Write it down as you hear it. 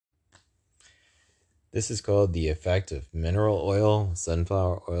This is called the effect of mineral oil,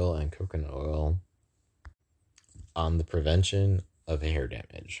 sunflower oil, and coconut oil on the prevention of hair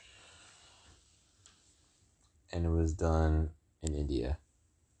damage. And it was done in India.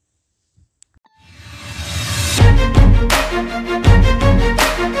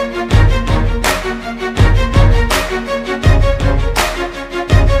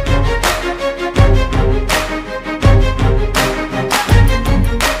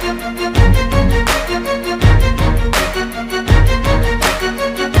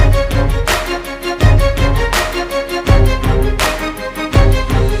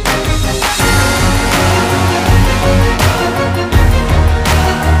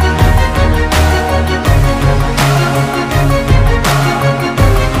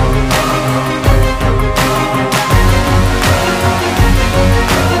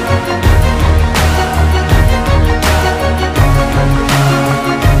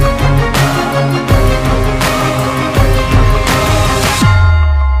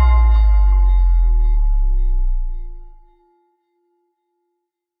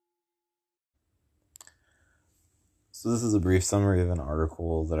 So this is a brief summary of an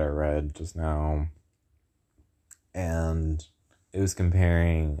article that I read just now, and it was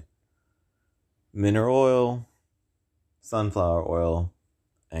comparing mineral oil, sunflower oil,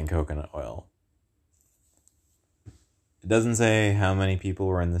 and coconut oil. It doesn't say how many people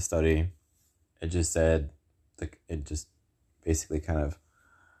were in the study. It just said, it just basically kind of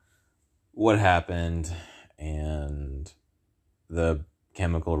what happened and the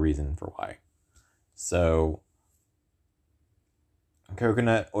chemical reason for why. So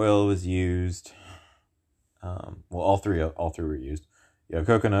coconut oil was used. All three were used. You have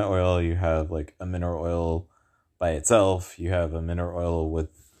coconut oil. You have like a mineral oil by itself. You have a mineral oil with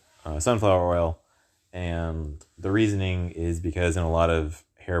sunflower oil, and the reasoning is because in a lot of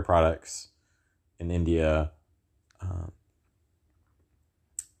hair products in India,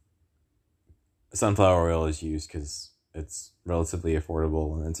 sunflower oil is used because it's relatively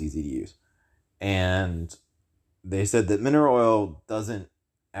affordable and it's easy to use. And they said that mineral oil doesn't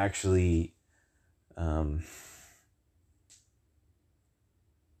actually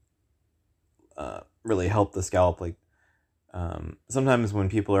really help the scalp. Like sometimes when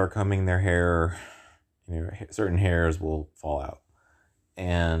people are combing their hair, certain hairs will fall out.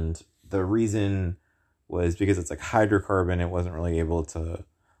 And the reason was because it's like hydrocarbon, it wasn't really able to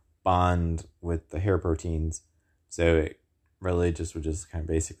bond with the hair proteins. So it really just would just kind of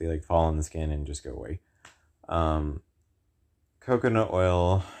basically like fall on the skin and just go away. Coconut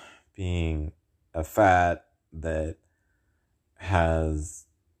oil being a fat that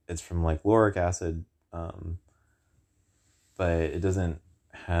it's from like lauric acid, but it doesn't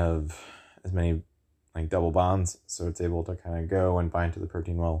have as many like double bonds, so it's able to kind of go and bind to the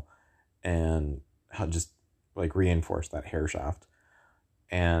protein well and just like reinforce that hair shaft.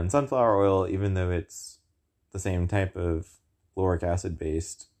 And sunflower oil, even though it's the same type of lauric acid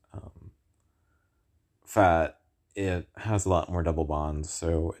based fat, it has a lot more double bonds,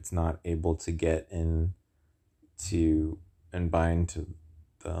 so it's not able to get in to and bind to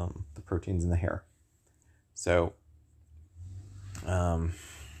the proteins in the hair. So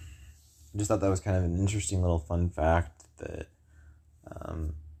just thought that was kind of an interesting little fun fact that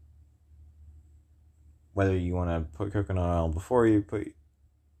whether you want to put coconut oil before you put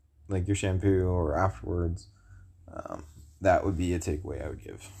like your shampoo or afterwards, that would be a takeaway I would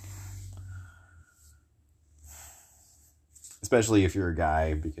give. Especially if you're a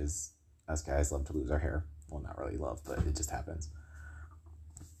guy, because us guys love to lose our hair. Well, not really love, but it just happens.